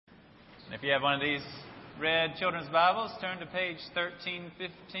If you have one of these red children's Bibles, turn to page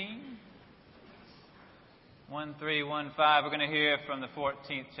 1315. 1315. We're going to hear from the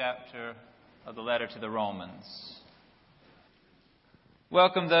 14th chapter of the letter to the Romans.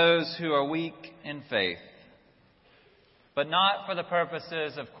 Welcome those who are weak in faith, but not for the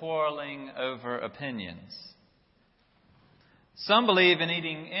purposes of quarreling over opinions. Some believe in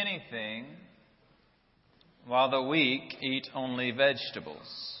eating anything, while the weak eat only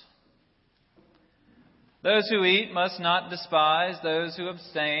vegetables. Those who eat must not despise those who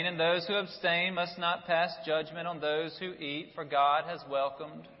abstain, and those who abstain must not pass judgment on those who eat, for God has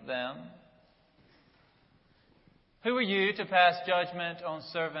welcomed them. Who are you to pass judgment on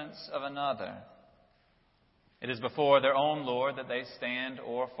servants of another? It is before their own Lord that they stand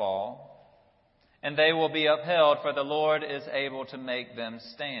or fall, and they will be upheld, for the Lord is able to make them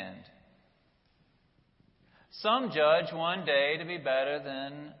stand. Some judge one day to be better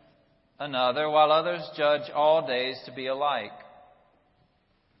than another, while others judge all days to be alike.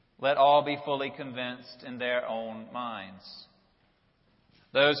 Let all be fully convinced in their own minds.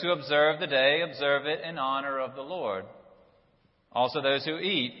 Those who observe the day, observe it in honor of the Lord. Also those who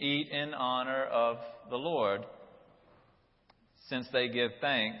eat in honor of the Lord, since they give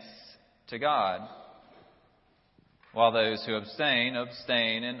thanks to God. While those who abstain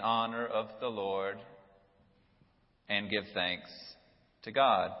in honor of the Lord and give thanks to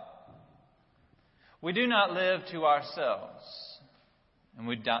God. We do not live to ourselves, and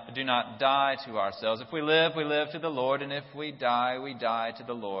we do not die to ourselves. If we live to the Lord, and if we die to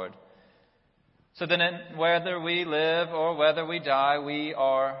the Lord. So then whether we live or whether we die, we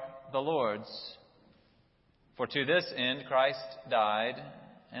are the Lord's. For to this end Christ died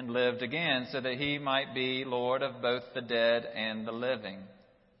and lived again, so that he might be Lord of both the dead and the living.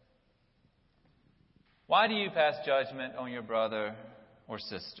 Why do you pass judgment on your brother or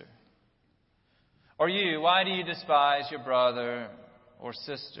sister? Or you, why do you despise your brother or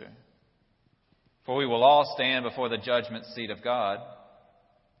sister? For we will all stand before the judgment seat of God.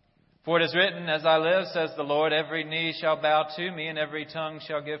 For it is written, as I live, says the Lord, every knee shall bow to me, and every tongue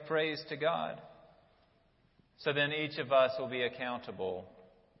shall give praise to God. So then each of us will be accountable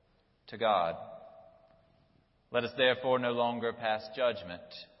to God. Let us therefore no longer pass judgment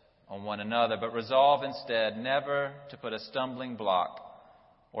on one another, but resolve instead never to put a stumbling block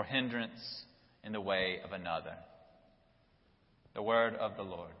or hindrance in the way of another. The word of the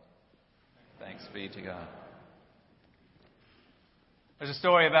Lord. Thanks be to God. There's a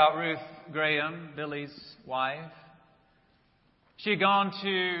story about Ruth Graham, Billy's wife. She had gone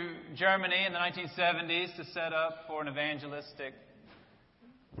to Germany in the 1970s to set up for an evangelistic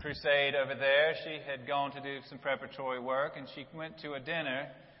crusade over there. She had gone to do some preparatory work, and she went to a dinner,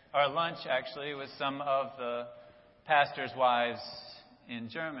 or a lunch actually, with some of the pastors' wives in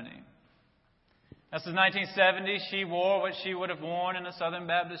Germany. This is 1970. She wore what she would have worn in a Southern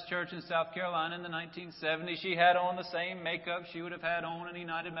Baptist church in South Carolina in the 1970s. She had on the same makeup she would have had on in a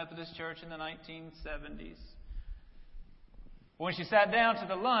United Methodist church in the 1970s. When she sat down to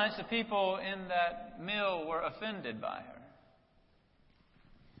the lunch, the people in that meal were offended by her.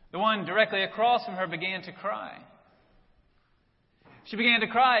 The one directly across from her began to cry. She began to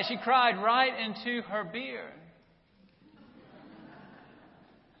cry. She cried right into her beer.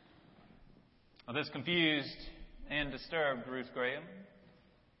 Well, this confused and disturbed Ruth Graham.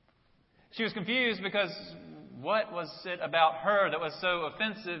 She was confused because what was it about her that was so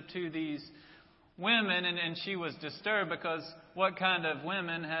offensive to these women? And she was disturbed because what kind of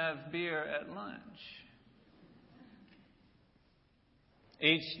women have beer at lunch?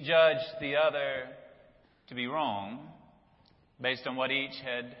 Each judged the other to be wrong based on what each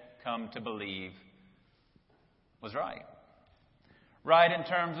had come to believe was right. Right in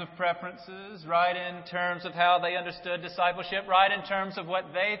terms of preferences, right in terms of how they understood discipleship, right in terms of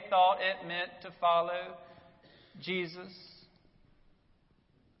what they thought it meant to follow Jesus.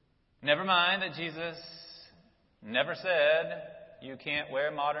 Never mind that Jesus never said, you can't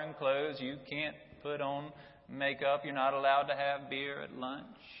wear modern clothes, you can't put on makeup, you're not allowed to have beer at lunch.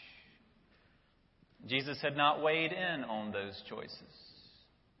 Jesus had not weighed in on those choices.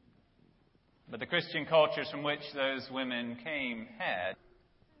 But the Christian cultures from which those women came had,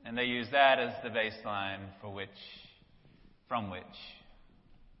 and they used that as the baseline from which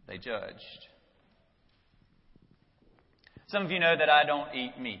they judged. Some of you know that I don't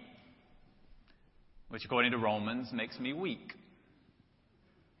eat meat, which according to Romans makes me weak.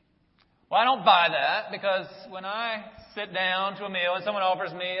 Well, I don't buy that, because when I sit down to a meal and someone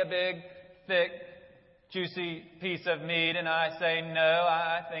offers me a big, thick, juicy piece of meat and I say no,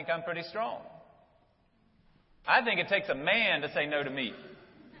 I think I'm pretty strong. I think it takes a man to say no to meat.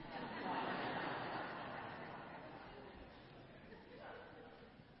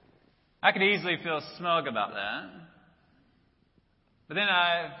 I could easily feel smug about that. But then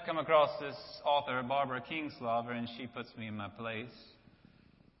I've come across this author, Barbara Kingsolver, and she puts me in my place.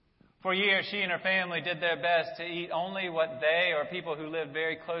 For years, she and her family did their best to eat only what they or people who lived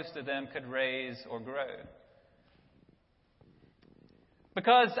very close to them could raise or grow.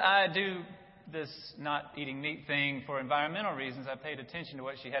 Because I do this not eating meat thing for environmental reasons, I paid attention to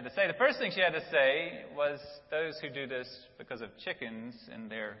what she had to say. The first thing she had to say was those who do this because of chickens and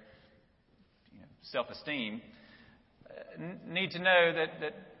their self-esteem need to know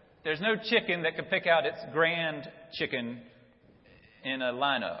that there's no chicken that could pick out its grand chicken in a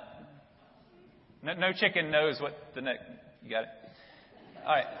lineup. No chicken knows what the next... You got it?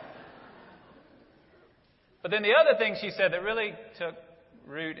 All right. But then the other thing she said that really took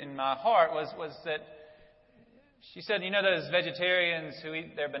root in my heart was that she said, those vegetarians who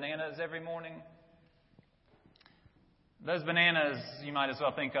eat their bananas every morning? Those bananas you might as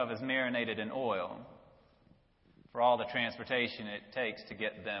well think of as marinated in oil for all the transportation it takes to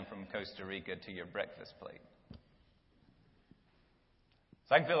get them from Costa Rica to your breakfast plate.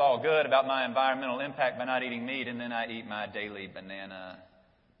 So I can feel all good about my environmental impact by not eating meat, and then I eat my daily banana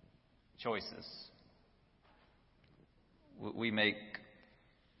choices. We make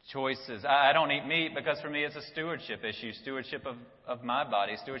choices. I don't eat meat because for me it's a stewardship issue. Stewardship of my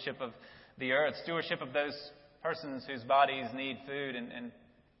body, stewardship of the earth, stewardship of those persons whose bodies need food and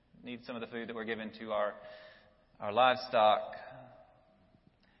need some of the food that we're given to our livestock.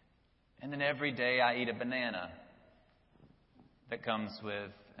 And then every day I eat a banana that comes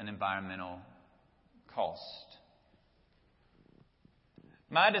with an environmental cost.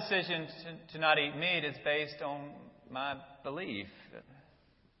 My decision to not eat meat is based on my belief,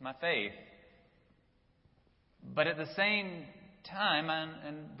 my faith. But at the same time,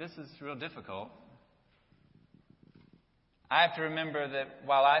 and this is real difficult, I have to remember that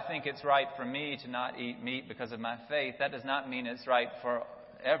while I think it's right for me to not eat meat because of my faith, that does not mean it's right for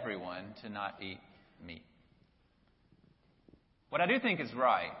everyone to not eat meat. What I do think is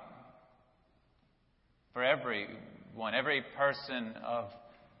right for everyone, every person of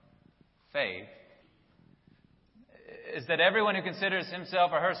faith, is that everyone who considers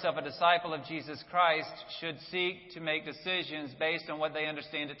himself or herself a disciple of Jesus Christ should seek to make decisions based on what they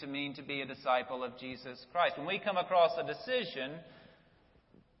understand it to mean to be a disciple of Jesus Christ. When we come across a decision,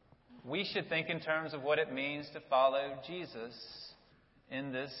 we should think in terms of what it means to follow Jesus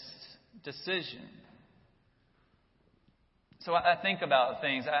in this decision. So I think about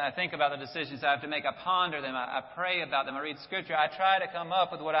things. I think about the decisions I have to make. I ponder them. I pray about them. I read Scripture. I try to come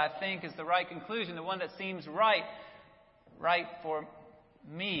up with what I think is the right conclusion, the one that seems right for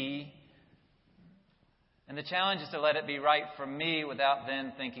me. And the challenge is to let it be right for me without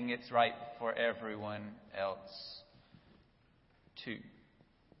then thinking it's right for everyone else too.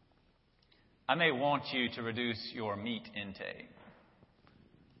 I may want you to reduce your meat intake.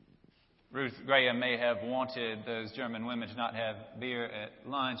 Ruth Graham may have wanted those German women to not have beer at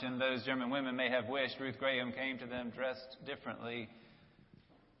lunch, and those German women may have wished Ruth Graham came to them dressed differently.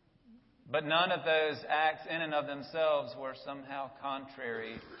 But none of those acts in and of themselves were somehow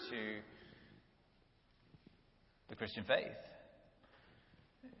contrary to the Christian faith.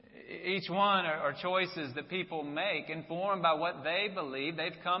 Each one are choices that people make, informed by what they believe,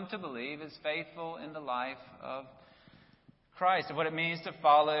 they've come to believe is faithful in the life of Christ, of what it means to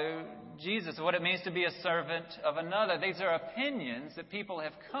follow Jesus, of what it means to be a servant of another. These are opinions that people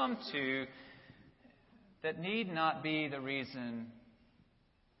have come to that need not be the reason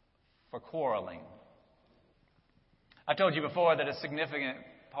for quarreling. I told you before that a significant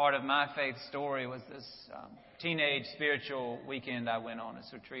part of my faith story was this teenage spiritual weekend I went on,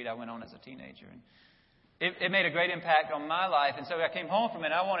 this retreat I went on as a teenager. And it made a great impact on my life. And so I came home from it,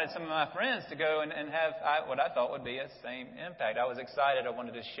 and I wanted some of my friends to go and have what I thought would be a same impact. I was excited. I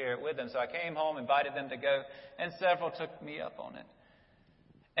wanted to share it with them. So I came home, invited them to go, and several took me up on it.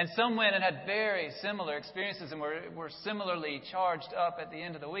 And some went and had very similar experiences and were similarly charged up at the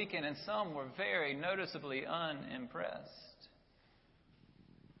end of the weekend, and some were very noticeably unimpressed.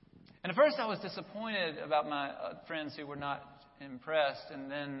 And at first I was disappointed about my friends who were not impressed, and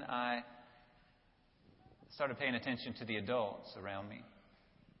then I started paying attention to the adults around me.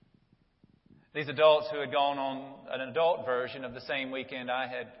 These adults who had gone on an adult version of the same weekend I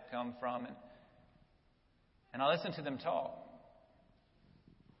had come from. And I listened to them talk.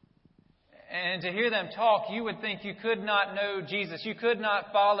 And to hear them talk, you would think you could not know Jesus. You could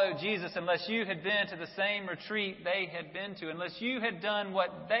not follow Jesus unless you had been to the same retreat they had been to. Unless you had done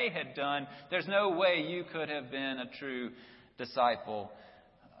what they had done, there's no way you could have been a true disciple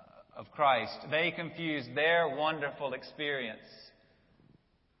of Christ. They confused their wonderful experience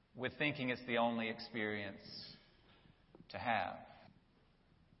with thinking it's the only experience to have.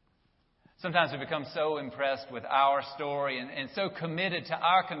 Sometimes we become so impressed with our story and so committed to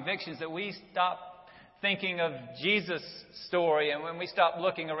our convictions that we stop thinking of Jesus' story, and when we stop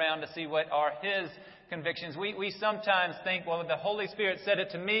looking around to see what are His convictions, we sometimes think, well, if the Holy Spirit said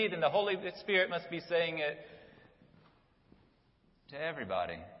it to me, then the Holy Spirit must be saying it to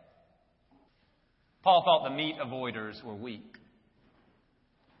everybody. Paul thought the meat avoiders were weak.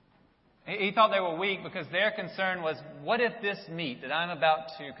 He thought they were weak because their concern was, what if this meat that I'm about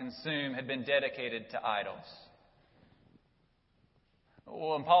to consume had been dedicated to idols?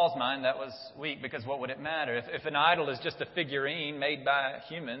 Well, in Paul's mind, that was weak because what would it matter? If an idol is just a figurine made by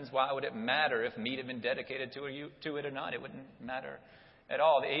humans, why would it matter if meat had been dedicated to it or not? It wouldn't matter at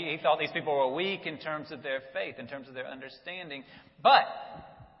all. He thought these people were weak in terms of their faith, in terms of their understanding. But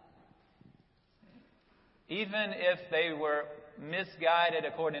even if they were misguided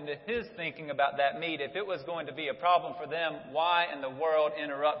according to his thinking about that meat, if it was going to be a problem for them, why in the world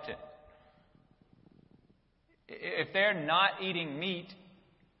interrupt it? If they're not eating meat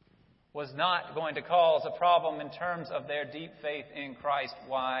was not going to cause a problem in terms of their deep faith in Christ,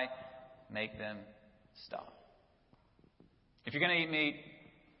 why make them stop? If you're going to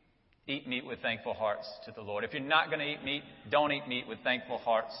eat meat with thankful hearts to the Lord. If you're not going to eat meat, don't eat meat with thankful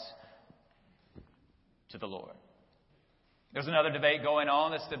hearts to the Lord. There's another debate going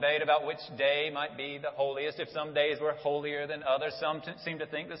on, this debate about which day might be the holiest. If some days were holier than others, some seem to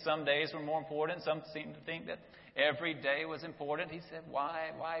think that some days were more important. Some seem to think that every day was important. He said,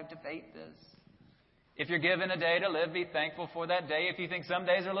 why debate this? If you're given a day to live, be thankful for that day. If you think some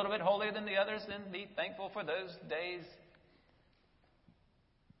days are a little bit holier than the others, then be thankful for those days.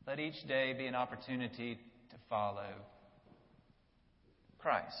 Let each day be an opportunity to follow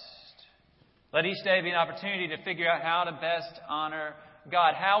Christ. Let each day be an opportunity to figure out how to best honor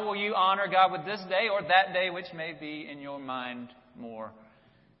God. How will you honor God with this day or that day, which may be in your mind more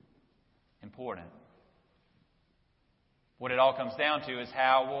important? What it all comes down to is,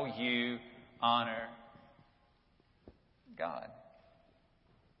 how will you honor God?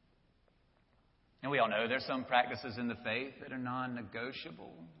 And we all know there's some practices in the faith that are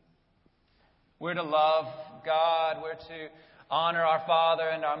non-negotiable. We're to love God. We're to honor our father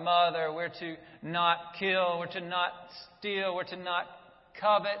and our mother. We're to not kill. We're to not steal. We're to not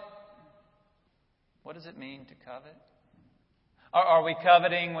covet. What does it mean to covet? Are we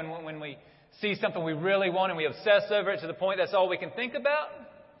coveting when we see something we really want and we obsess over it to the point that's all we can think about?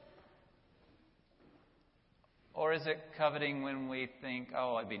 Or is it coveting when we think,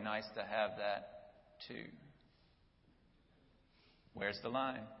 oh, it'd be nice to have that too? Where's the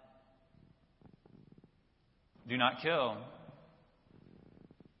line? Do not kill.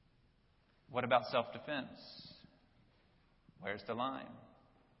 What about self-defense? Where's the line?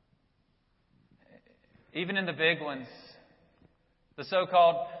 Even in the big ones, the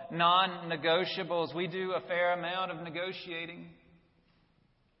so-called non-negotiables, we do a fair amount of negotiating,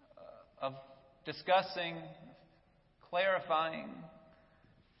 of discussing, clarifying.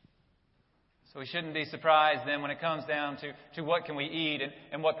 So we shouldn't be surprised then when it comes down to what can we eat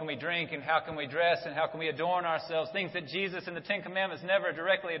and what can we drink and how can we dress and how can we adorn ourselves. Things that Jesus in the Ten Commandments never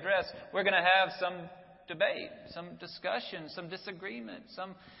directly addressed. We're going to have some debate, some discussion, some disagreement,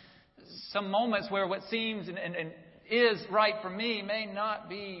 some moments where what seems and is right for me may not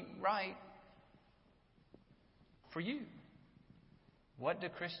be right for you. What do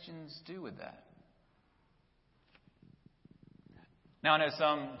Christians do with that? Now, I know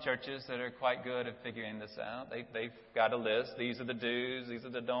some churches that are quite good at figuring this out. They've got a list. These are the do's, these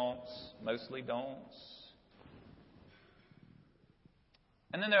are the don'ts, mostly don'ts.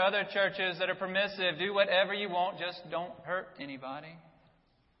 And then there are other churches that are permissive. Do whatever you want, just don't hurt anybody.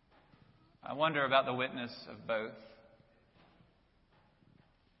 I wonder about the witness of both.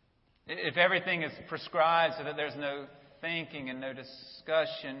 If everything is prescribed so that there's no thinking and no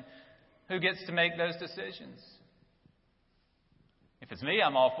discussion, who gets to make those decisions? If it's me,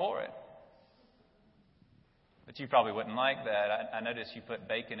 I'm all for it. But you probably wouldn't like that. I noticed you put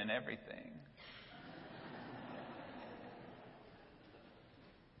bacon in everything.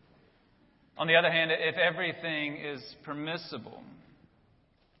 On the other hand, if everything is permissible,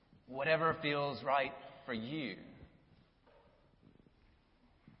 whatever feels right for you,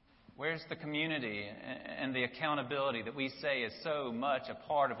 where's the community and the accountability that we say is so much a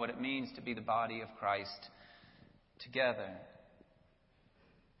part of what it means to be the body of Christ together?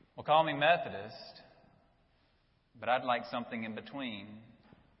 Well, call me Methodist, but I'd like something in between.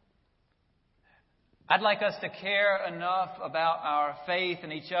 I'd like us to care enough about our faith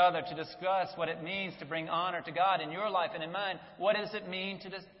and each other to discuss what it means to bring honor to God in your life and in mine. What does it mean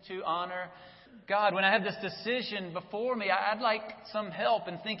to honor God? When I have this decision before me, I'd like some help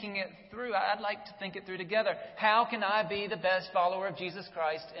in thinking it through. I'd like to think it through together. How can I be the best follower of Jesus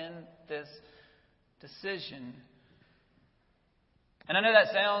Christ in this decision? And I know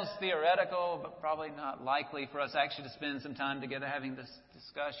that sounds theoretical, but probably not likely for us actually to spend some time together having this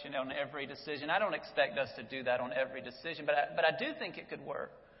discussion on every decision. I don't expect us to do that on every decision, but I do think it could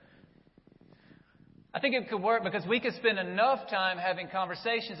work. I think it could work because we could spend enough time having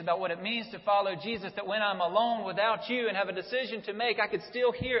conversations about what it means to follow Jesus that when I'm alone without you and have a decision to make, I could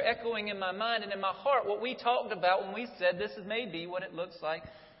still hear echoing in my mind and in my heart what we talked about when we said this is maybe what it looks like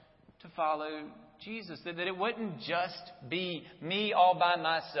to follow Jesus. That it wouldn't just be me all by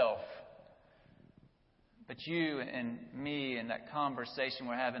myself, but you and me and that conversation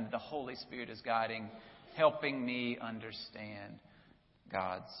we're having, the Holy Spirit is guiding, helping me understand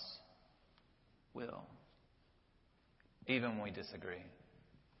God's will. Even when we disagree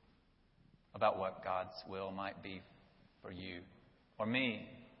about what God's will might be for you or me.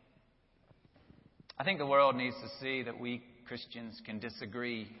 I think the world needs to see that we Christians can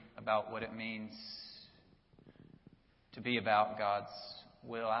disagree about what it means to be about God's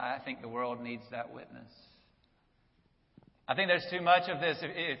will. I think the world needs that witness. I think there's too much of this.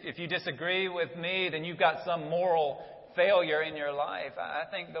 If you disagree with me, then you've got some moral failure in your life. I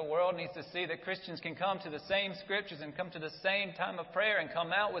think the world needs to see that Christians can come to the same scriptures and come to the same time of prayer and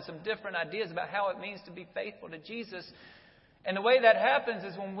come out with some different ideas about how it means to be faithful to Jesus. And the way that happens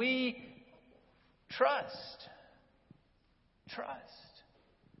is when we trust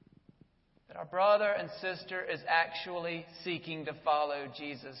that our brother and sister is actually seeking to follow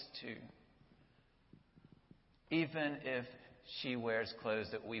Jesus too. Even if she wears clothes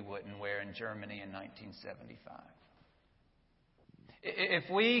that we wouldn't wear in Germany in 1975. If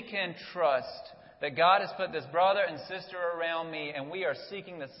we can trust that God has put this brother and sister around me and we are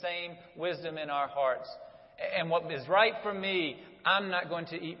seeking the same wisdom in our hearts, and what is right for me, I'm not going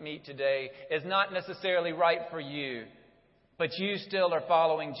to eat meat today, is not necessarily right for you, but you still are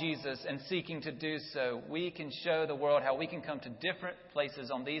following Jesus and seeking to do so, we can show the world how we can come to different places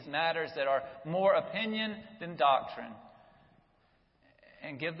on these matters that are more opinion than doctrine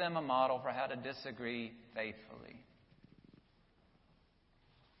and give them a model for how to disagree faithfully.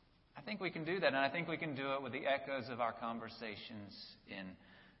 I think we can do that, and I think we can do it with the echoes of our conversations in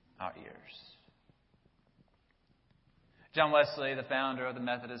our ears. John Wesley, the founder of the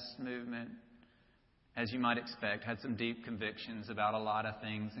Methodist movement, as you might expect, had some deep convictions about a lot of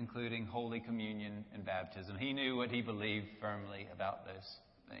things, including Holy Communion and baptism. He knew what he believed firmly about those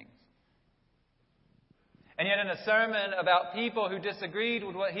things. And yet in a sermon about people who disagreed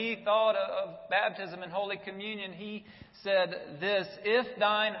with what he thought of baptism and Holy Communion, he said this: "If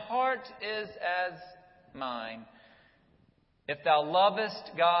thine heart is as mine, if thou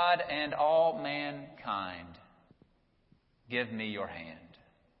lovest God and all mankind, give me your hand."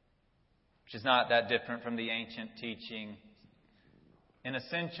 Which is not that different from the ancient teaching. In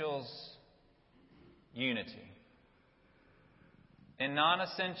essentials, unity. In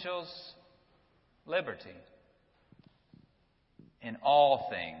non-essentials, liberty. In all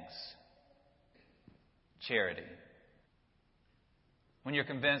things, charity. When you're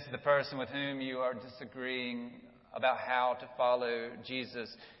convinced that the person with whom you are disagreeing about how to follow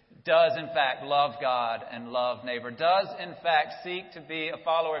Jesus does in fact love God and love neighbor, does in fact seek to be a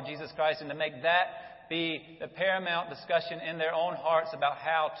follower of Jesus Christ, and to make that be the paramount discussion in their own hearts about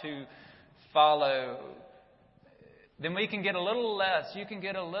how to follow, then we can get a little less, you can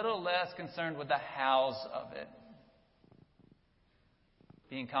get a little less concerned with the hows of it.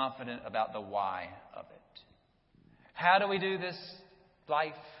 Being confident about the why of it. How do we do this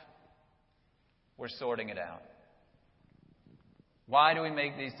life? We're sorting it out. Why do we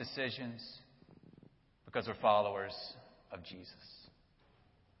make these decisions? Because we're followers of Jesus.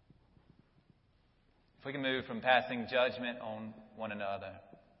 If we can move from passing judgment on one another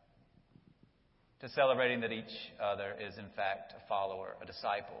to celebrating that each other is in fact a follower, a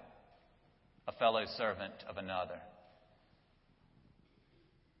disciple, a fellow servant of another,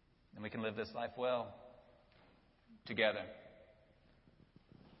 then we can live this life well together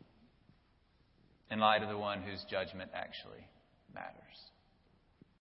in light of the one whose judgment actually matters.